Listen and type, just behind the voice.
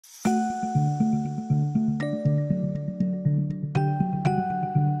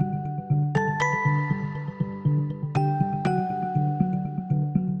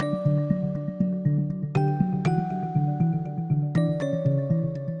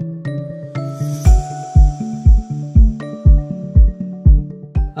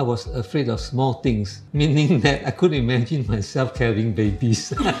I was afraid of small things, meaning that I couldn't imagine myself carrying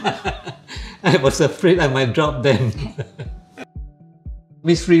babies. I was afraid I might drop them.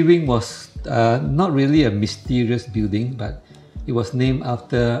 Mystery Wing was not really a mysterious building, but it was named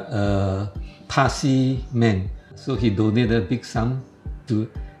after a Parsi man. So he donated a big sum to,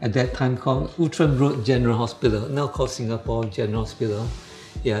 at that time called Outram Road General Hospital, now called Singapore General Hospital,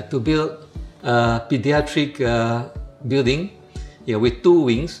 yeah, to build a paediatric building, yeah, with 2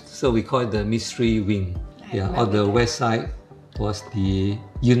 wings. So we call it the Mystery Wing. Yeah, on the west side was the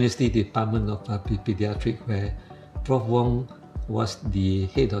University Department of Paediatric, where Prof. Wong was the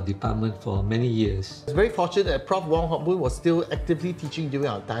head of department for many years. It's very fortunate that Prof. Wong Hock Boon was still actively teaching during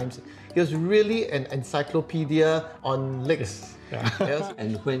our times. He was really an encyclopedia on legs. Yeah. Yes.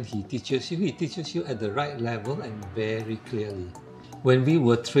 And when he teaches you at the right level and very clearly. When we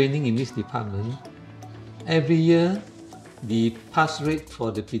were training in this department, every year the pass rate for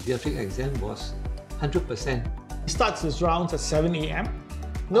the pediatric exam was 100%. He starts his rounds at 7 a.m.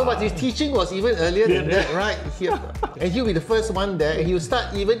 No, but his teaching was even earlier than that, right? And he'll be the first one there, and he'll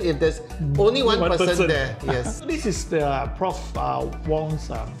start even if there's only one person there. Yes. This is the Prof.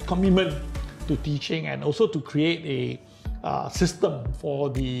 Wong's commitment to teaching and also to create a system for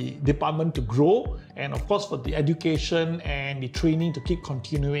the department to grow, and of course for the education and the training to keep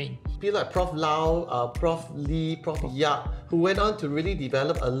continuing. People like Prof. Lau, Prof. Lee, Prof. Yap, who went on to really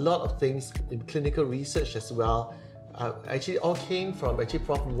develop a lot of things in clinical research as well. Actually all came from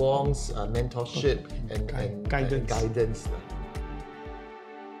Prof. Wong's mentorship and guidance.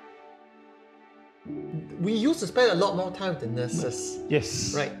 We used to spend a lot more time with the nurses.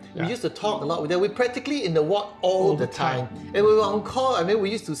 Yes. Right. Yeah. We used to talk a lot with them. We're practically in the ward all the time. And we were on call. I mean,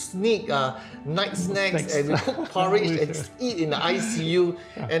 we used to sneak night snacks and we cook porridge and eat in the ICU.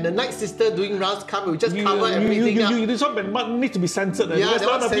 Yeah. And the night sister doing rounds come, we just cover everything up. This one needs to be censored. Yeah, that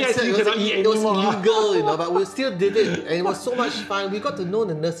was censored. It was illegal, you know, but we still did it. And it was so much fun. We got to know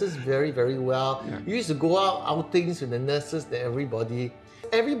the nurses very, very well. Yeah. We used to go out outings with the nurses and everybody.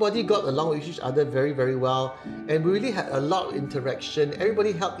 Everybody got along with each other very, very well, and we really had a lot of interaction.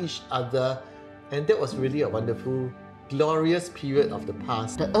 Everybody helped each other, and that was really a wonderful, glorious period of the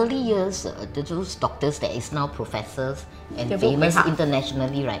past. The early years, those doctors that is now professors and famous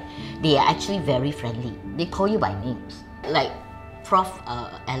internationally, right? They are actually very friendly. They call you by names. Like Prof.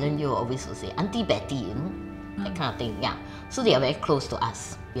 Alan Yeo always will say, Auntie Betty, you know, that kind of thing. Yeah. So they are very close to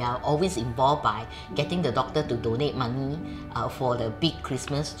us. We are always involved by getting the doctor to donate money for the big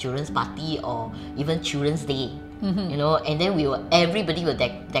Christmas children's party or even Children's Day. You know, and then everybody will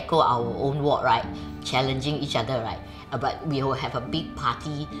deco our own ward, right? Challenging each other, right? But we will have a big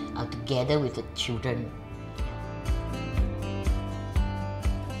party together with the children.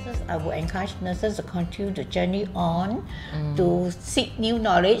 I would encourage nurses to continue the journey on, to seek new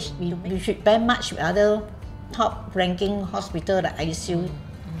knowledge. We should benchmark with other top-ranking hospital like ICU.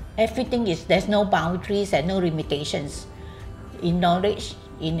 Everything there's no boundaries and no limitations. In knowledge,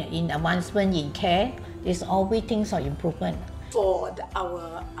 in advancement, in care, there's always things of improvement. For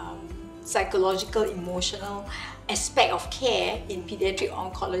our psychological, emotional aspect of care in pediatric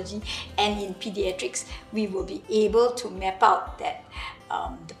oncology and in pediatrics, we will be able to map out that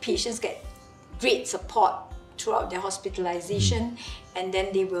the patients get great support throughout their hospitalization, and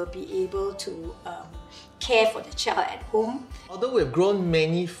then they will be able to care for the child at home. Although we've grown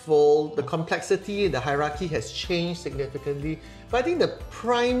many-fold, the complexity, the hierarchy has changed significantly. But I think the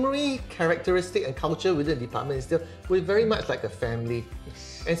primary characteristic and culture within the department is still, we're very much like a family.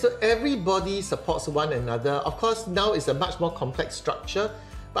 And so everybody supports one another. Of course, now it's a much more complex structure,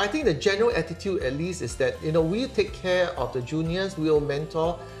 but I think the general attitude at least is that, you know, we take care of the juniors, we will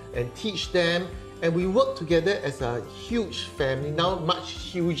mentor and teach them, and we work together as a huge family, now much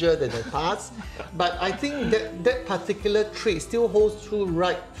huger than the past. But I think that particular trait still holds true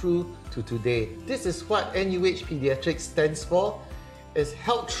right through to today. This is what NUH Pediatrics stands for. It's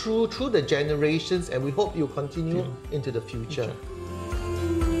held true through the generations, and we hope you'll continue into the future.